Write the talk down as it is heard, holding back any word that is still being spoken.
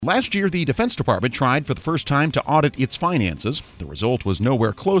Last year, the Defense Department tried for the first time to audit its finances. The result was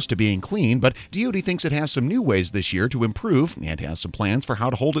nowhere close to being clean, but DoD thinks it has some new ways this year to improve and has some plans for how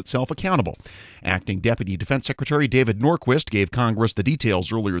to hold itself accountable. Acting Deputy Defense Secretary David Norquist gave Congress the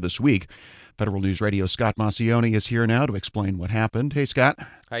details earlier this week. Federal News Radio's Scott Maucione is here now to explain what happened. Hey, Scott.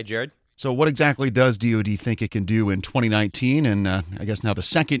 Hi, Jared. So what exactly does DoD think it can do in 2019 and I guess now the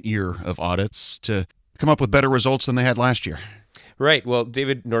second year of audits to come up with better results than they had last year? Right. Well,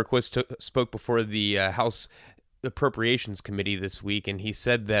 David Norquist spoke before the House Appropriations Committee this week, and he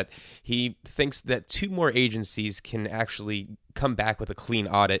said that he thinks that two more agencies can actually come back with a clean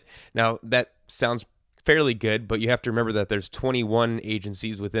audit. Now, that sounds fairly good, but you have to remember that there's 21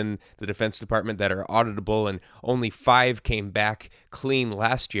 agencies within the Defense Department that are auditable, and only 5 came back clean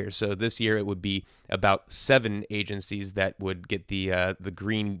last year. So this year it would be about 7 agencies that would get the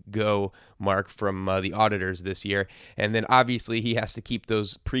green go mark from the auditors this year. And then obviously he has to keep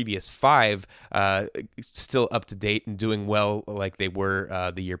those previous 5 still up to date and doing well like they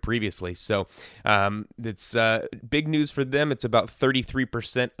were the year previously. So it's big news for them. It's about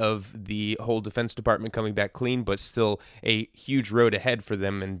 33% of the whole Defense Department coming back clean, but still a huge road ahead for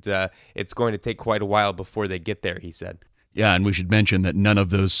them. And it's going to take quite a while before they get there, he said. Yeah, and we should mention that none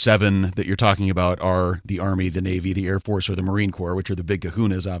of those 7 that you're talking about are the Army, the Navy, the Air Force, or the Marine Corps, which are the big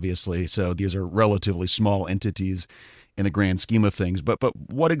kahunas, obviously. So these are relatively small entities in the grand scheme of things. But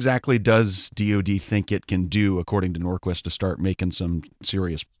what exactly does DoD think it can do, according to Norquist, to start making some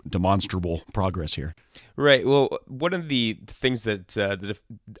serious, demonstrable progress here? Right. Well, one of the things that the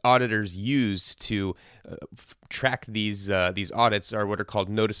auditors use to track these audits are what are called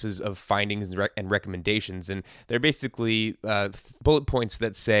notices of findings and recommendations, and they're basically bullet points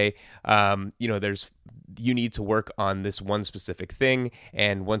that say, you need to work on this one specific thing,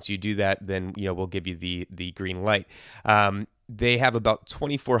 and once you do that, then we'll give you the green light. They have about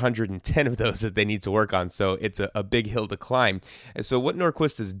 2,410 of those that they need to work on, so it's a big hill to climb. And so what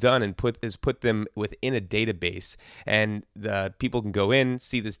Norquist has done and put them within a database, and the people can go in,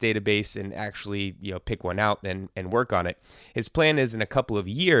 see this database, and actually pick one out and work on it. His plan is in a couple of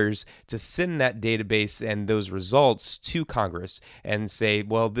years to send that database and those results to Congress and say,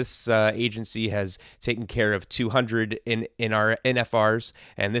 well, this agency has taken care of 200 in our NFRs,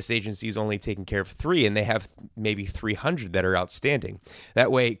 and this agency is only taking care of 3, and they have maybe 300 that are outstanding.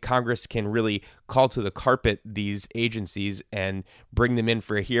 That way, Congress can really call to the carpet these agencies and bring them in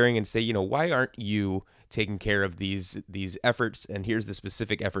for a hearing and say, why aren't you taking care of these efforts? And here's the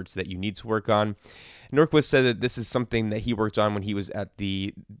specific efforts that you need to work on. Norquist said that this is something that he worked on when he was at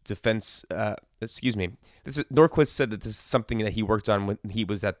the Defense. Norquist said that this is something that he worked on when he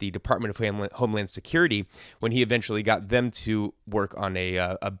was at the Department of Homeland Security, when he eventually got them to work on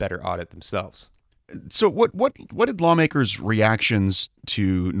a better audit themselves. So what did lawmakers' reactions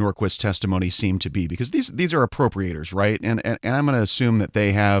to Norquist's testimony seem to be? Because these are appropriators, right? And I'm going to assume that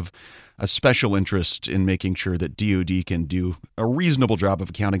they have a special interest in making sure that DoD can do a reasonable job of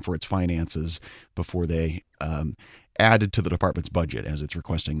accounting for its finances before they add it to the department's budget as it's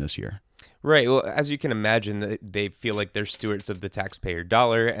requesting this year. Right. Well, as you can imagine, they feel like they're stewards of the taxpayer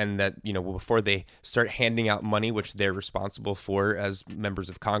dollar, and that, before they start handing out money, which they're responsible for as members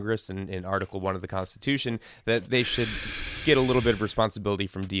of Congress and in Article 1 of the Constitution, that they should get a little bit of responsibility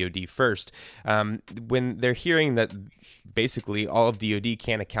from DoD first. When they're hearing that basically all of DoD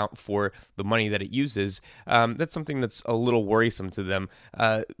can't account for the money that it uses, that's something that's a little worrisome to them.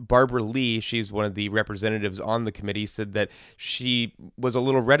 Barbara Lee, she's one of the representatives on the committee, said that she was a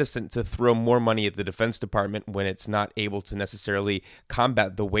little reticent to throw more money at the Defense Department when it's not able to necessarily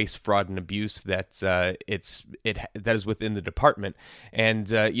combat the waste, fraud, and abuse that that is within the department. And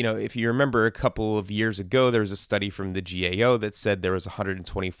if you remember, a couple of years ago, there was a study from the GAO that said there was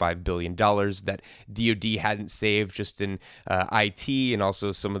 $125 billion that DoD hadn't saved just in IT and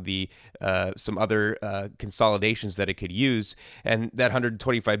also some other consolidations that it could use, and that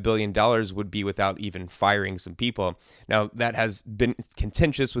 $125 billion would be without even firing some people. Now, that has been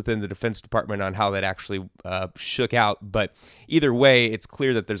contentious within the Defense Department on how that actually shook out, but either way, it's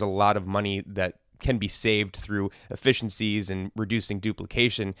clear that there's a lot of money that can be saved through efficiencies and reducing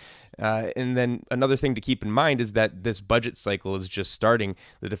duplication. And then another thing to keep in mind is that this budget cycle is just starting.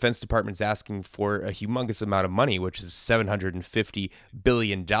 The Defense Department's asking for a humongous amount of money, which is $750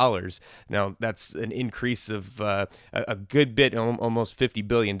 billion. Now, that's an increase of a good bit, almost $50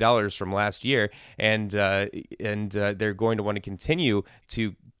 billion from last year. And they're going to want to continue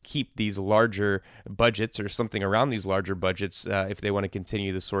to keep these larger budgets or something around these larger budgets if they want to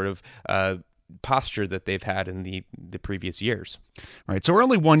continue the sort of posture that they've had in the previous years. Right. So we're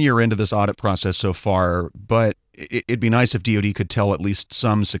only 1 year into this audit process so far, but it'd be nice if DoD could tell at least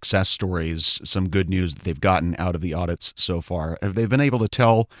some success stories, some good news that they've gotten out of the audits so far. Have they been able to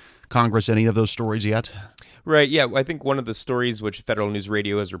tell Congress any of those stories yet? Right. Yeah. I think one of the stories which Federal News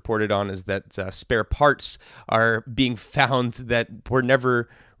Radio has reported on is that spare parts are being found that were never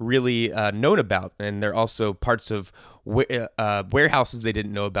really known about. And they're also parts of warehouses they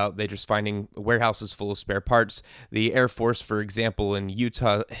didn't know about. They're just finding warehouses full of spare parts. The Air Force, for example, in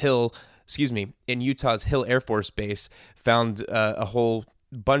Utah's Hill Air Force Base found a whole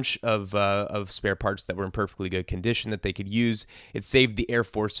bunch of spare parts that were in perfectly good condition that they could use. It saved the Air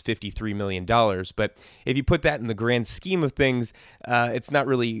Force $53 million. But if you put that in the grand scheme of things, it's not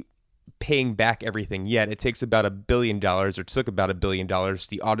really paying back everything yet. It takes about $1 billion, or took about $1 billion,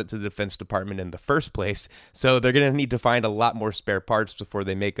 the audit to the Defense Department in the first place. So they're going to need to find a lot more spare parts before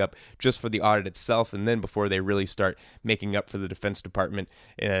they make up just for the audit itself, and then before they really start making up for the Defense Department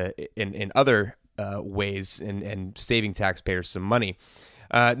in other ways and saving taxpayers some money.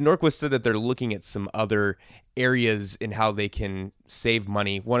 Norquist said that they're looking at some other areas in how they can save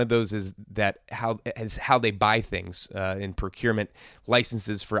money. One of those is how they buy things in procurement,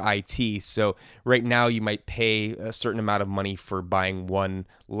 licenses for IT. So right now you might pay a certain amount of money for buying one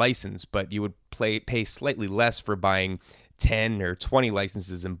license, but you would pay slightly less for buying 10 or 20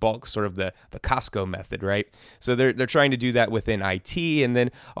 licenses in bulk, sort of the Costco method, right? So they're trying to do that within IT, and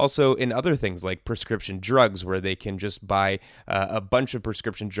then also in other things like prescription drugs, where they can just buy a bunch of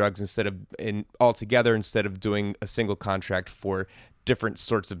prescription drugs instead of doing a single contract for different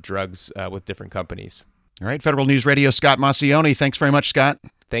sorts of drugs with different companies. All right, Federal News Radio, Scott Maucione. Thanks very much, Scott.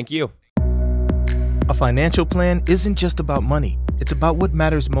 Thank you. A financial plan isn't just about money. It's about what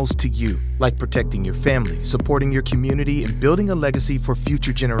matters most to you, like protecting your family, supporting your community, and building a legacy for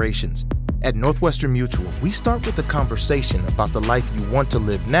future generations. At Northwestern Mutual, we start with a conversation about the life you want to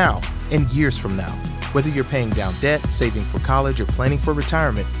live now and years from now. Whether you're paying down debt, saving for college, or planning for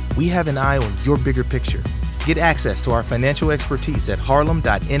retirement, we have an eye on your bigger picture. Get access to our financial expertise at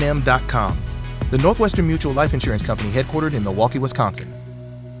harlem.nm.com. The Northwestern Mutual Life Insurance Company, headquartered in Milwaukee, Wisconsin.